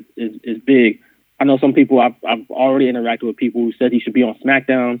me is big. I know some people I've already interacted with people who said he should be on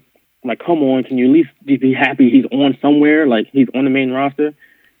SmackDown. I'm like, come on, can you at least be happy he's on somewhere? Like he's on the main roster.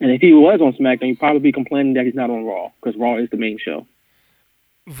 And if he was on SmackDown, you'd probably be complaining that he's not on Raw because Raw is the main show.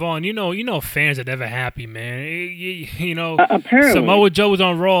 Vaughn, fans are never happy, man. Apparently. Samoa Joe was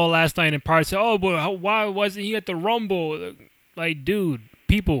on Raw last night and parts said, oh, but why wasn't he at the Rumble? Like, dude,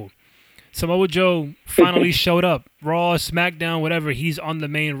 people. Samoa Joe finally showed up. Raw, SmackDown, whatever. He's on the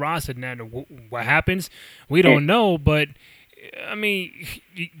main roster now. What happens? We don't know, but I mean,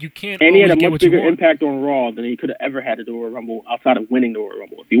 you can't. And he had a much bigger want. Impact on Raw than he could have ever had at the Royal Rumble outside of winning the Royal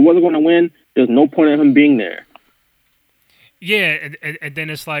Rumble. If he wasn't going to win, there's no point in him being there. Yeah, and then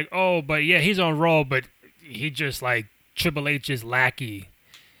it's like, oh, but yeah, he's on Raw, but he just like Triple H's lackey.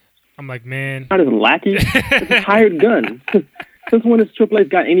 I'm like, man, not his lackey. It's a hired gun. Since when has Triple H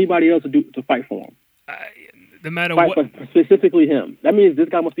got anybody else to fight for him? No matter fight what, for specifically him. That means this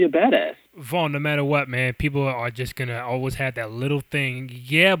guy must be a badass. Vaughn, no matter what, man, people are just gonna always have that little thing.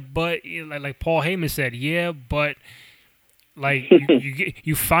 Yeah, but like Paul Heyman said, yeah, but like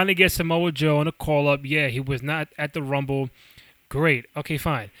you finally get Samoa Joe on a call up. Yeah, he was not at the Rumble. Great. Okay,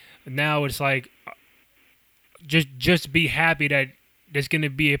 fine. Now it's like just be happy that there's going to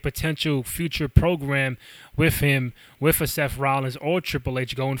be a potential future program with him, with a Seth Rollins or Triple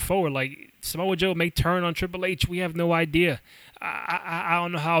H going forward. Like, Samoa Joe may turn on Triple H. We have no idea. I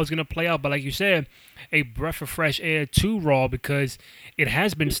don't know how it's going to play out. But like you said, a breath of fresh air to Raw because it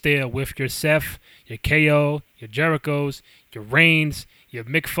has been stale with your Seth, your KO, your Jerichos, your Reigns, your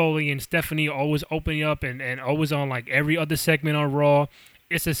Mick Foley and Stephanie always opening up and always on like every other segment on Raw.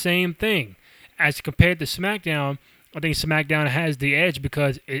 It's the same thing. As compared to SmackDown, I think SmackDown has the edge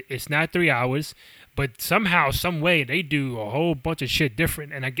because it's not 3 hours, but somehow, some way, they do a whole bunch of shit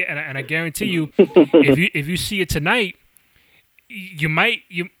different. And I guarantee you, if you see it tonight, you might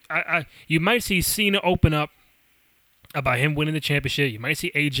see Cena open up about him winning the championship. You might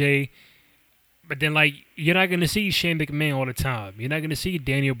see AJ, but then like you're not gonna see Shane McMahon all the time. You're not gonna see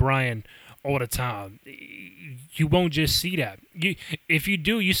Daniel Bryan all the time. You won't just see that. If you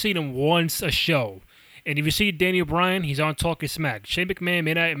do, you see them once a show. And if you see Daniel Bryan, he's on Talking Smack. Shane McMahon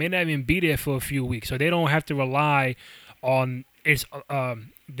may not even be there for a few weeks, so they don't have to rely on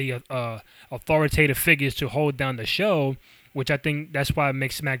the authoritative figures to hold down the show, which I think that's why it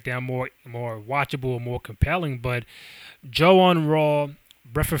makes SmackDown more watchable, more compelling. But Joe on Raw,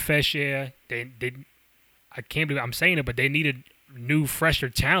 breath of fresh air. I can't believe I'm saying it, but they needed new, fresher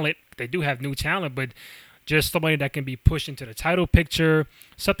talent. They do have new talent, but just somebody that can be pushed into the title picture,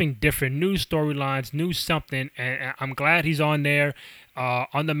 something different, new storylines, new something. And I'm glad he's on there,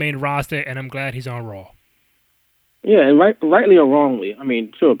 on the main roster, and I'm glad he's on Raw. Yeah, and rightly or wrongly, I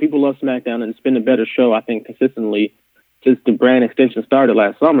mean, sure, people love SmackDown, and it's been a better show, I think, consistently since the brand extension started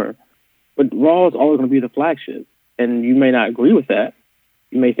last summer. But Raw is always going to be the flagship, and you may not agree with that.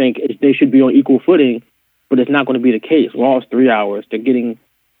 You may think they should be on equal footing, but it's not going to be the case. Raw is 3 hours. They're getting,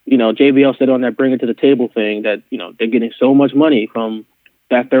 JBL said on that Bring It to the Table thing that, they're getting so much money from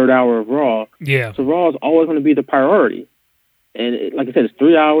that third hour of Raw. Yeah. So Raw is always going to be the priority. And like I said, it's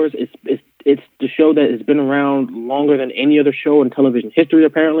 3 hours. It's the show that has been around longer than any other show in television history,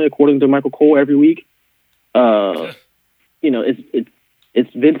 apparently, according to Michael Cole every week. It's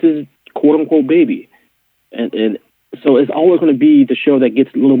Vince's quote unquote baby, and so it's always going to be the show that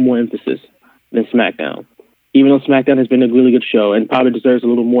gets a little more emphasis than SmackDown. Even though SmackDown has been a really good show and probably deserves a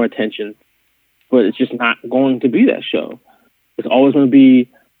little more attention, but it's just not going to be that show. It's always going to be,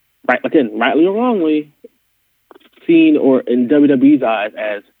 rightly or wrongly, seen or in WWE's eyes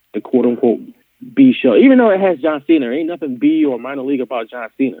as the quote unquote B show. Even though it has John Cena, there ain't nothing B or minor league about John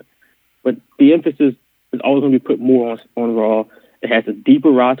Cena. But the emphasis is always going to be put more on Raw. It has a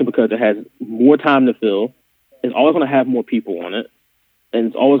deeper roster because it has more time to fill. It's always going to have more people on it. And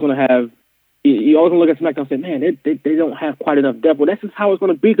it's always going to have, you always going to look at SmackDown and say, man, they don't have quite enough depth. Well, that's just how it's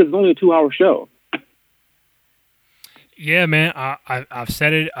going to be because it's only a 2-hour show. Yeah, man, I've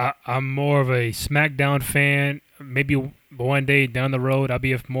said it. I'm more of a SmackDown fan. Maybe one day down the road, I'll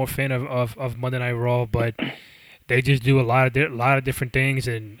be a more fan of Monday Night Raw, but they just do a lot of different things,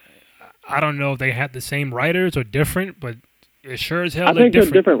 and I don't know if they have the same writers or different, but it sure as hell I think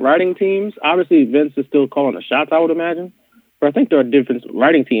different. they're different writing teams. Obviously, Vince is still calling the shots, I would imagine, but I think there are different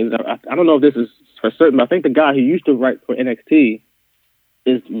writing teams. I don't know if this is for certain, but I think the guy who used to write for NXT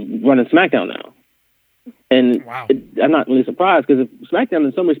is running SmackDown now. And wow. I'm not really surprised because SmackDown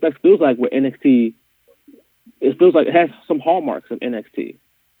in some respects feels like what NXT, it feels like it has some hallmarks of NXT.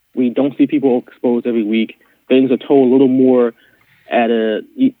 We don't see people exposed every week. Things are told a little more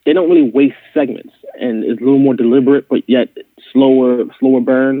they don't really waste segments, and it's a little more deliberate, but yet slower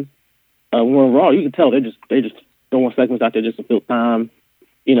burn. When we're Raw, you can tell they just throwing segments out there just to fill time.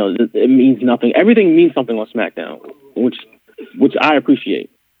 It means nothing. Everything means something on SmackDown, which I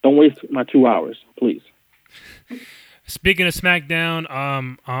appreciate. Don't waste my 2 hours, please. Speaking of SmackDown,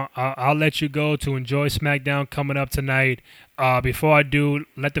 I'll let you go to enjoy SmackDown coming up tonight. Before I do,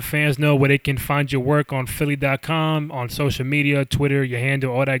 let the fans know where they can find your work on Philly.com, on social media, Twitter, your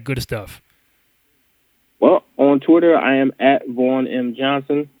handle, all that good stuff. Well, on Twitter, I am at Vaughn M.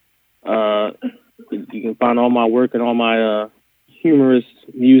 Johnson. You can find all my work and all my humorous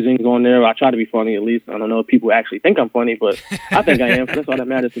musings on there. I try to be funny, at least. I don't know if people actually think I'm funny, but I think I am, so that's all that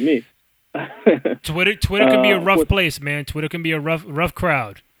matters to me. Twitter can be a rough place, man. Twitter can be a rough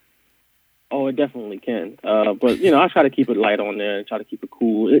crowd. Oh, it definitely can. But I try to keep it light on there and try to keep it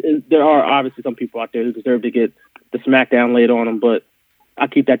cool. There are obviously some people out there who deserve to get the SmackDown laid on them, but I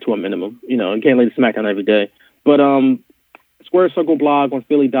keep that to a minimum. You can't lay the SmackDown every day. But Square Circle blog on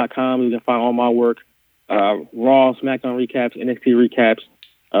Philly.com. You can find all my work. Raw, SmackDown recaps, NXT recaps.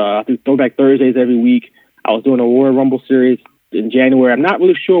 I do Throwback Thursdays every week. I was doing a Royal Rumble series in January. I'm not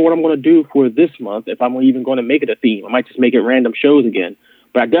really sure what I'm going to do for this month, if I'm even going to make it a theme. I might just make it random shows again.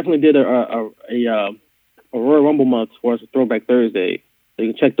 But I definitely did a Royal Rumble month for us, a Throwback Thursday. So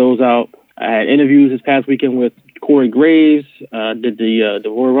you can check those out. I had interviews this past weekend with Corey Graves. Did the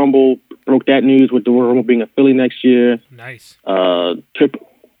Royal Rumble, broke that news with the Royal Rumble being a Philly next year. Nice.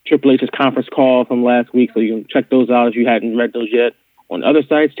 Triple H's conference call from last week. So you can check those out if you hadn't read those yet. On other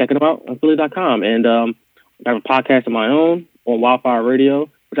sites, check them out on Philly.com. And I have a podcast of my own on Wildfire Radio,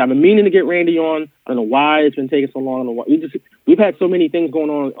 which I've been meaning to get Randy on. I don't know why it's been taking so long. We've had so many things going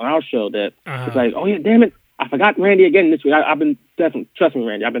on our show that it's like, oh yeah, damn it, I forgot Randy again this week. I've been definitely, trust me,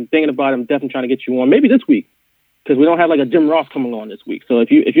 Randy, I've been thinking about it. I'm definitely trying to get you on, maybe this week, because we don't have like a Jim Ross coming on this week. So if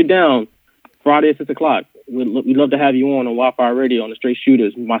you're down, Friday at 6:00, we'd love to have you on Wildfire Radio on the Straight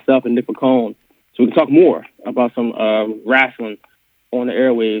Shooters, myself and Nick McCone, so we can talk more about some wrestling on the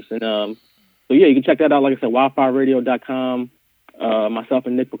airwaves. And so yeah, you can check that out. Like I said, wildfireradio.com. Myself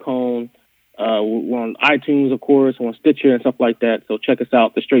and Nick McCone. We're on iTunes, of course, we're on Stitcher and stuff like that. So check us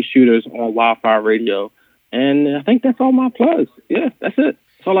out, The Straight Shooters on Wildfire Radio. And I think that's all my plugs. Yeah, that's it.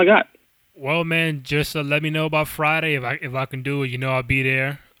 That's all I got. Well, man, just let me know about Friday. If I can do it, I'll be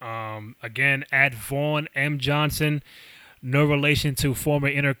there. Again, at Vaughn M. Johnson. No relation to former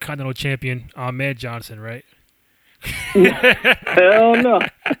Intercontinental Champion Ahmed Johnson, right? Hell no.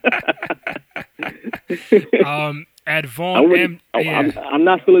 At Vaughn I'm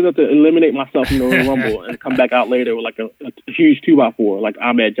not feeling enough to eliminate myself from the Royal Rumble and come back out later with like a huge 2x4 like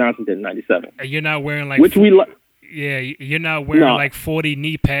Ahmed Johnson did in '97. And you're not wearing like you're not wearing like 40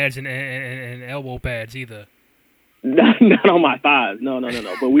 knee pads and elbow pads either. Not on my thighs. No.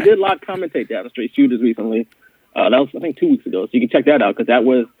 But we did live commentate that on Straight Shooters recently. That was I think 2 weeks ago, so you can check that out because that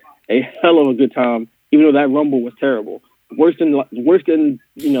was a hell of a good time. Even though that Rumble was terrible. Worse than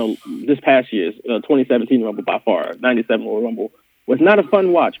this past year's 2017 Rumble by far. '97 Royal Rumble was not a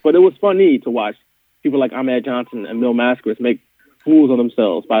fun watch, but it was funny to watch people like Ahmed Johnson and Mil Mascaras make fools of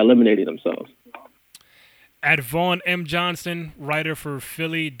themselves by eliminating themselves. At Vaughn M. Johnson, writer for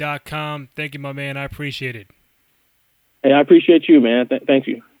Philly.com. Thank you, my man. I appreciate it. Hey, I appreciate you, man. Thank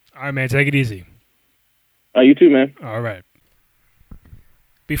you. All right, man. Take it easy. You too, man. All right.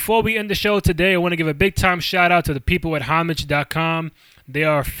 Before we end the show today, I want to give a big-time shout-out to the people at Homage.com. They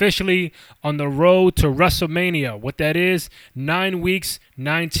are officially on the road to WrestleMania. What that is, 9 weeks,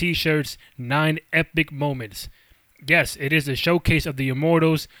 9 T-shirts, 9 epic moments. Yes, it is a showcase of the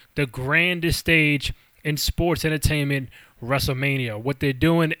Immortals, the grandest stage in sports entertainment, WrestleMania. What they're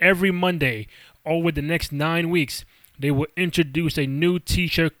doing every Monday over the next 9 weeks, they will introduce a new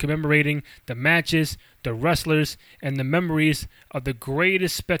T-shirt commemorating the matches, the wrestlers, and the memories of the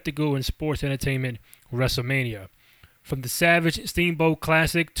greatest spectacle in sports entertainment, WrestleMania. From the Savage Steamboat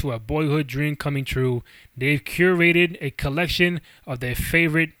Classic to a boyhood dream coming true, they've curated a collection of their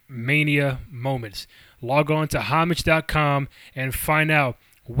favorite Mania moments. Log on to Homage.com and find out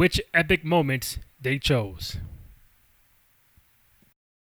which epic moments they chose.